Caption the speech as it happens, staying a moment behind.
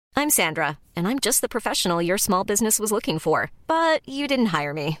I'm Sandra, and I'm just the professional your small business was looking for. But you didn't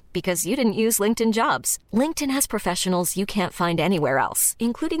hire me because you didn't use LinkedIn Jobs. LinkedIn has professionals you can't find anywhere else,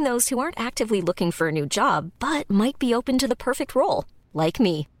 including those who aren't actively looking for a new job, but might be open to the perfect role, like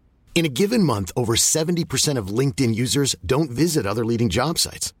me. In a given month, over 70% of LinkedIn users don't visit other leading job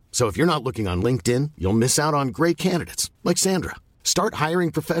sites. So if you're not looking on LinkedIn, you'll miss out on great candidates like Sandra. Start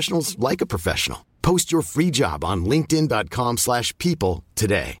hiring professionals like a professional. Post your free job on linkedin.com/people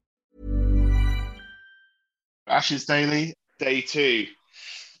today. Ashes Daily, day 2.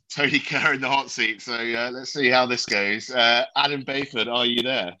 Tony Kerr in the hot seat. So let's see how this goes. Adam Bayford, are you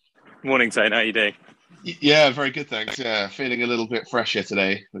there? Morning, Tone. How you doing? Yeah, very good, thanks. Yeah, feeling a little bit fresher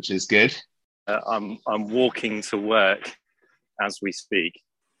today, which is good. I'm walking to work as we speak.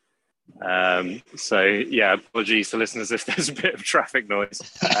 So yeah, apologies to listeners if there's a bit of traffic noise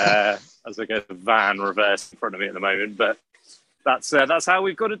as I get the van reversed in front of me at the moment. But that's how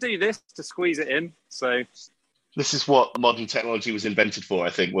we've got to do this to squeeze it in. So this is what modern technology was invented for, I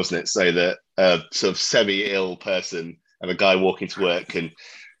think, wasn't it? So that a sort of semi-ill person and a guy walking to work can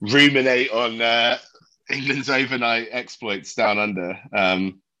ruminate on England's overnight exploits down under.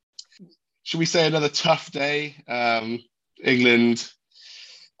 Should we say another tough day? England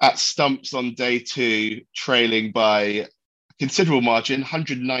at stumps on day 2, trailing by a considerable margin,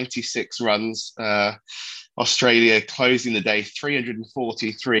 196 runs. Australia closing the day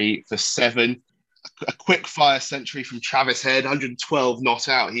 343 for 7. A quick fire century from Travis Head, 112 not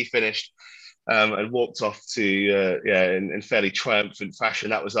out. He finished and walked off to in fairly triumphant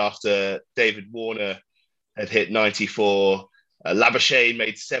fashion. That was after David Warner had hit 94. Labuschagne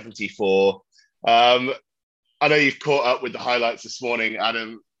made 74. I know you've caught up with the highlights this morning,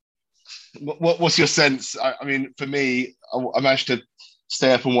 Adam. What's your sense? I mean, for me, I managed to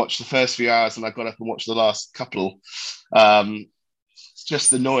stay up and watch the first few hours, and I got up and watched the last couple. It's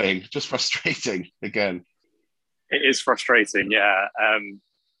just annoying, just frustrating again. it is frustrating, yeah.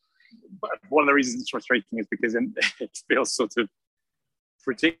 But one of the reasons it's frustrating is because it feels sort of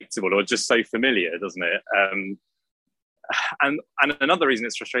predictable or just so familiar, doesn't it? And another reason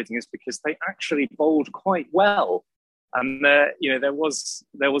it's frustrating is because they actually bowled quite well. And there was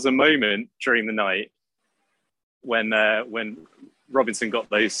a moment during the night when Robinson got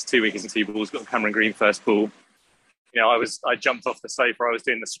those 2 wickets and 2 balls, got Cameron Green first ball. I jumped off the sofa. I was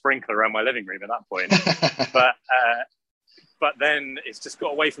doing the sprinkler around my living room at that point. But then it's just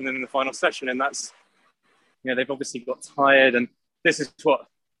got away from them in the final session, and that's they've obviously got tired, and this is what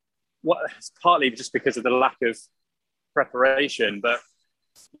it's partly just because of the lack of preparation. But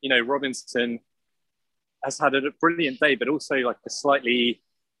Robinson has had a brilliant day, but also like a slightly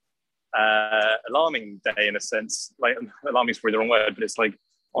alarming day in a sense. Like, alarming is probably the wrong word, but it's like,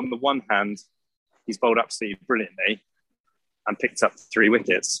 on the one hand, he's bowled absolutely brilliantly and picked up 3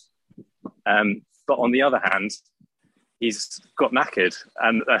 wickets. But on the other hand, he's got knackered,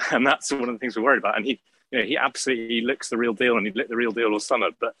 and that's one of the things we're worried about. And he absolutely looks the real deal, and he looked the real deal all summer.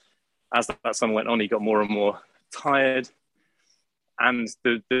 But as that summer went on, he got more and more tired. And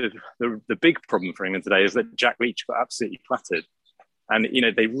the big problem for England today is that Jack Leach got absolutely flattered. And,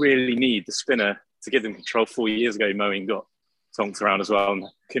 they really need the spinner to give them control. 4 years ago, Moeen got tonked around as well and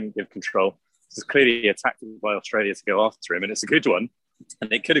couldn't give control. This is clearly a tactic by Australia to go after him, and it's a good one.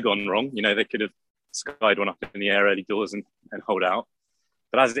 And it could have gone wrong. They could have skied one up in the air early doors and hold out.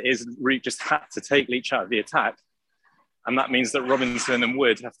 But as it is, Root just had to take Leach out of the attack. And that means that Robinson and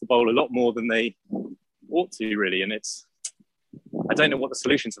Wood have to bowl a lot more than they ought to, really. And I don't know what the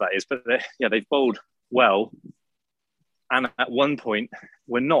solution to that is, but they've bowled well. And at one point,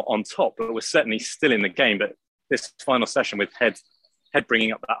 we're not on top, but we're certainly still in the game. But this final session with Head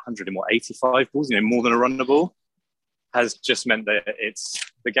bringing up that 185 balls, more than a run a ball, has just meant that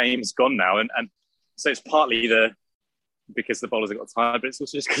the game's gone now. And so it's partly because the bowlers have got tired, but it's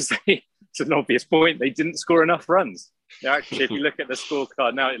also just because to an obvious point, they didn't score enough runs. Actually, if you look at the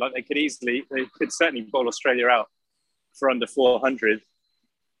scorecard now, like they could certainly bowl Australia out for under 400,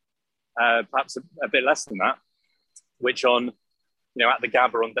 perhaps a bit less than that, which at the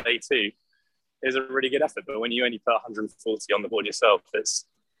Gabba on day 2 is a really good effort. But when you only put 140 on the board yourself, it's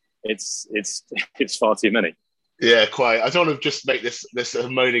far too many. Yeah, quite. I don't want to just make this a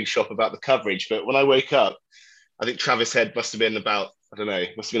moaning shop about the coverage, but when I wake up, I think Travis Head must have been about, I don't know,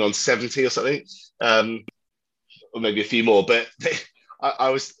 must have been on 70 or something, or maybe a few more. But I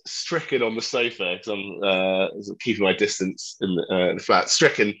was stricken on the sofa because I'm keeping my distance in the flat.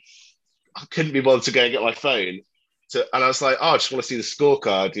 Stricken. I couldn't be bothered to go and get my phone. And I was like, I just want to see the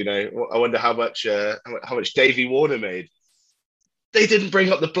scorecard. I wonder how much Davey Warner made. They didn't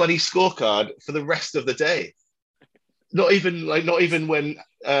bring up the bloody scorecard for the rest of the day. Not even when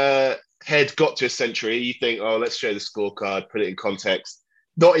Head got to a century, you think, oh, let's show the scorecard, put it in context.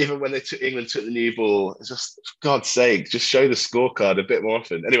 Not even when England took the new ball. It's just, for God's sake, just show the scorecard a bit more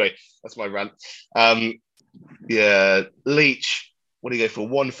often. Anyway, that's my rant. Yeah, Leach, what do you go for?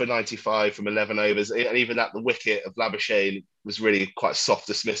 1 for 95 from 11 overs. And even at the wicket of Labuschagne was really quite soft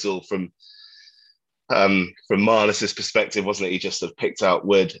dismissal from Marnus's perspective, wasn't it? He just have picked out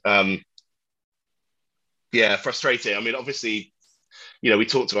Wood. Yeah, frustrating. I mean, obviously, we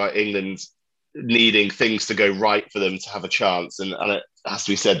talked about England needing things to go right for them to have a chance. And it has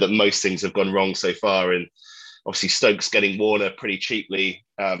to be said that most things have gone wrong so far. And obviously Stokes getting Warner pretty cheaply.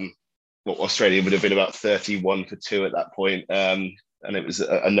 What Australia would have been about 31 for 2 at that point. And it was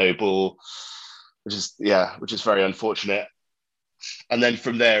a no ball, which is very unfortunate. And then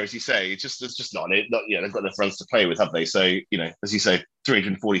from there, as you say, it's just not they've got enough runs to play with, have they? So, as you say,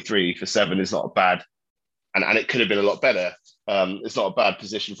 343 for 7 is not a bad, and it could have been a lot better. It's not a bad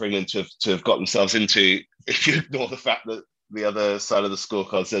position for England to have got themselves into, if you ignore the fact that the other side of the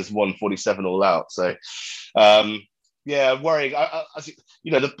scorecard says 147 all out. So, worrying.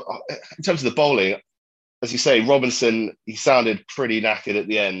 In terms of the bowling, as you say, Robinson, he sounded pretty knackered at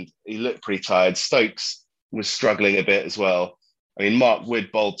the end. He looked pretty tired. Stokes was struggling a bit as well. I mean, Mark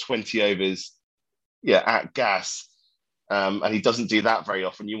Wood bowled 20 overs, at gas. And he doesn't do that very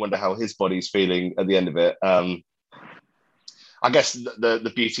often. You wonder how his body's feeling at the end of it. I guess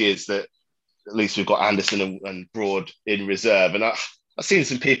the beauty is that at least we've got Anderson and Broad in reserve. And I've seen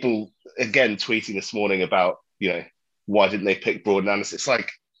some people, again, tweeting this morning about, why didn't they pick Broad and Anderson? It's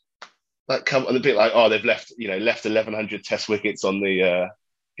like come a bit like, oh, they've left 1,100 test wickets on the,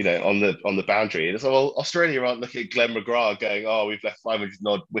 on the boundary. And it's like, well, Australia aren't looking at Glenn McGrath going, oh, we've left 500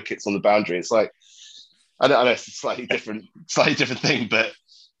 odd wickets on the boundary. It's like, I know it's a slightly different thing, but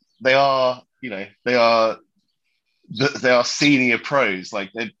they are senior pros.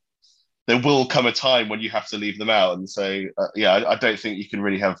 Like there will come a time when you have to leave them out. And so, I don't think you can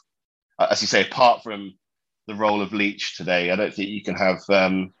really have, as you say, apart from the role of Leach today, I don't think you can have,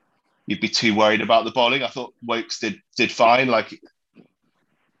 you'd be too worried about the bowling. I thought Woakes did fine. Like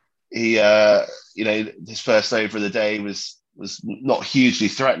he, his first over of the day was not hugely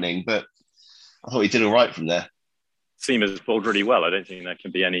threatening, but I thought he did all right from there. Seamers bowled really well. I don't think there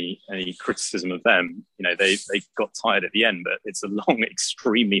can be any criticism of them. They got tired at the end, but it's a long,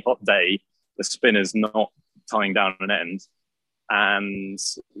 extremely hot day. The spinners not tying down an end, and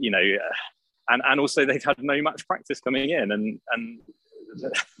and also they've had no match practice coming in, and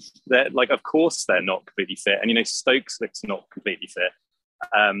they're like, of course they're not completely fit, and Stokes looks not completely fit,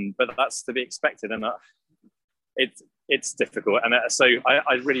 but that's to be expected, and it's difficult. And so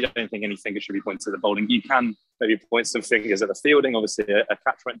I really don't think any fingers should be pointed to the bowling. You can maybe point some fingers at the fielding. Obviously, a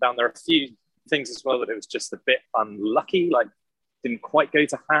catch went down. There are a few things as well that it was just a bit unlucky, like didn't quite go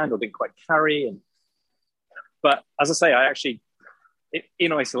to hand or didn't quite carry. But as I say, I actually,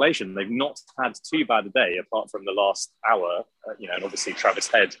 in isolation, they've not had too bad a day apart from the last hour, and obviously Travis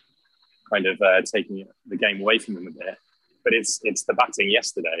Head kind of taking the game away from them a bit. But it's the batting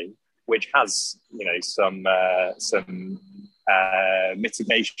yesterday, which has, some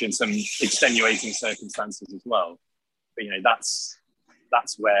mitigation, some extenuating circumstances as well. But, that's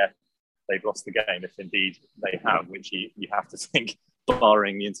where they've lost the game, if indeed they have, which you have to think,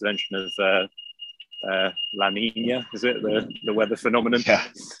 barring the intervention of La Nina, is it, the weather phenomenon? Yeah.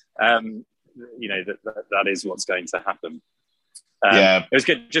 That is what's going to happen. It was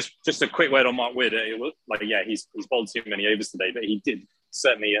good. Just a quick word on Mark Wood. He's bowled too many overs today, but he did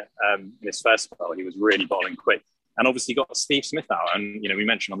certainly in his first spell, he was really bowling quick, and obviously got Steve Smith out. And we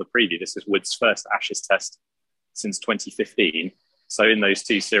mentioned on the preview, this is Wood's first Ashes test since 2015. So in those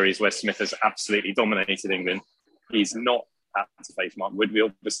two series where Smith has absolutely dominated England, he's not had to face Mark Wood. We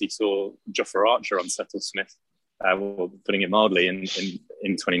obviously saw Jofra Archer unsettle Smith, putting it mildly, in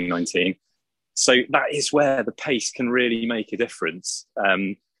 2019. So that is where the pace can really make a difference.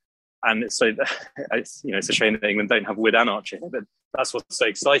 And so it's a shame that England don't have Wood and Archer here, but that's what's so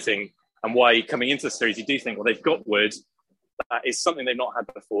exciting, and why coming into the series you do think, well, they've got Wood. That is something they've not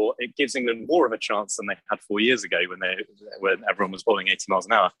had before. It gives England more of a chance than they had 4 years ago when everyone was bowling 80 miles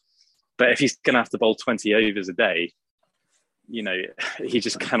an hour. But if he's going to have to bowl 20 overs a day, he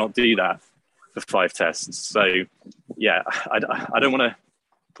just cannot do that for 5 tests. So, I don't want to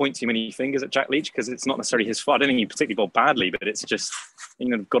point too many fingers at Jack Leach because it's not necessarily his fault. I don't think he particularly bowled badly, but it's just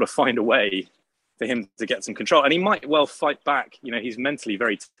England have got to find a way for him to get some control. And he might well fight back. He's mentally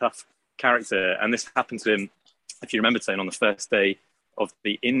very tough character. And this happened to him, if you remember, saying on the first day of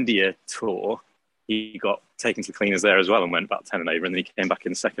the India tour, he got taken to the cleaners there as well and went about 10 and over. And then he came back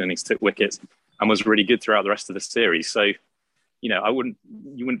in the second innings, took wickets, and was really good throughout the rest of the series. So, you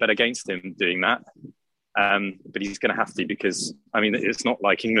wouldn't bet against him doing that. But he's going to have to, because it's not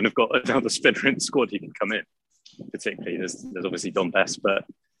like England have got another spinner in the squad who can come in. Particularly, there's obviously Don Best, but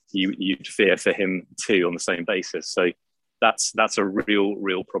you'd fear for him too on the same basis. So that's a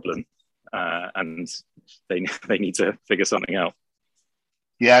real problem, and they need to figure something out.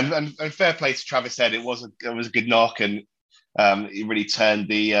 Yeah, and fair play to Travis Head. It was a good knock, and he really turned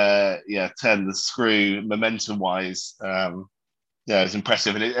the screw momentum wise. Yeah, it's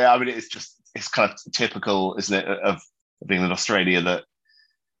impressive, and it's kind of typical, isn't it, of England Australia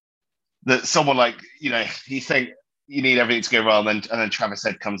that someone like, you think you need everything to go wrong, and then Travis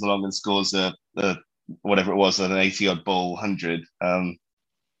Head comes along and scores a whatever it was, an 80-odd ball 100.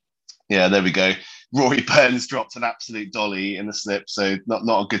 Yeah, there we go. Rory Burns dropped an absolute dolly in the slip, so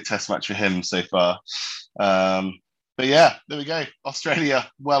not a good test match for him so far. But yeah, there we go. Australia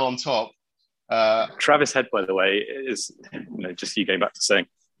well on top. Travis Head, by the way, is just you going back to saying,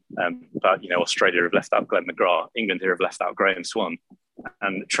 but Australia have left out Glenn McGrath, England here have left out Graham Swan,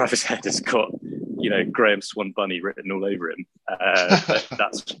 and Travis Head has got Graham Swan bunny written all over him.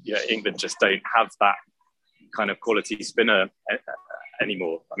 That's England just don't have that kind of quality spinner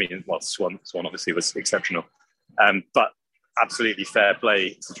anymore. Swan obviously was exceptional, but absolutely fair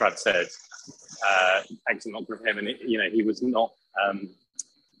play to Travis Head. Excellent knock from him, and he was not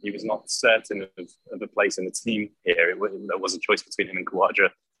certain of a place in the team here. There was a choice between him and Khawaja.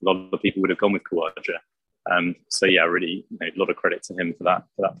 A lot of people would have gone with Khawaja. So yeah, really, a lot of credit to him for that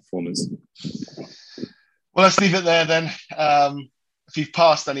performance. Well, let's leave it there then. If you've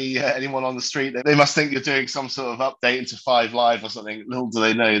passed anyone on the street, they must think you're doing some sort of update into 5 Live or something. Little do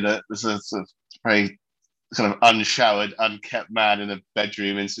they know that there's a sort of very kind of unshowered, unkept man in a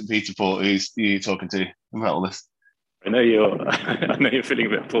bedroom in St. Peter Port who's you talking to about all this. I know you're feeling a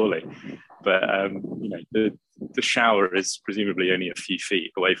bit poorly, but the shower is presumably only a few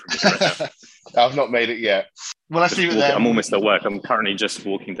feet away from you right now. I've not made it yet. Well, let's leave it there. I'm almost at work. I'm currently just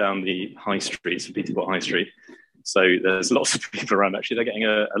walking down the high street, St. Peter Port High Street. So there's lots of people around. Actually, they're getting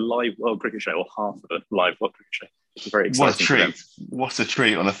a live World Cricket Show, or half of a live World Cricket Show. It's very exciting. What a treat! What a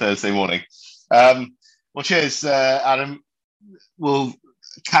treat on a Thursday morning. Well, cheers, Adam. We'll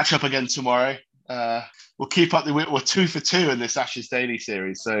catch up again tomorrow. We'll keep up. We're 2 for 2 in this Ashes Daily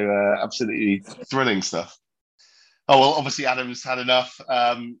series, so absolutely thrilling stuff. Oh well, obviously Adam's had enough.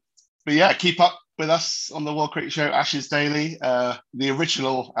 But yeah, keep up with us on the World Cricket Show Ashes Daily, the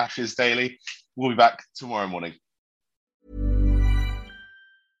original Ashes Daily. We'll be back tomorrow morning.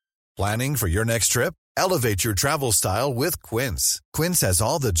 Planning for your next trip? Elevate your travel style with Quince. Quince has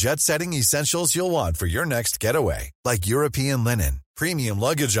all the jet-setting essentials you'll want for your next getaway, like European linen, premium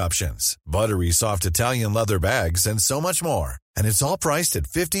luggage options, buttery soft Italian leather bags, and so much more. And it's all priced at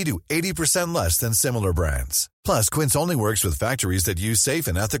 50 to 80% less than similar brands. Plus, Quince only works with factories that use safe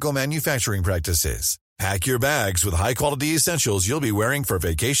and ethical manufacturing practices. Pack your bags with high-quality essentials you'll be wearing for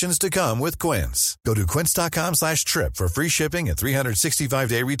vacations to come with Quince. Go to quince.com/trip for free shipping and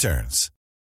 365-day returns.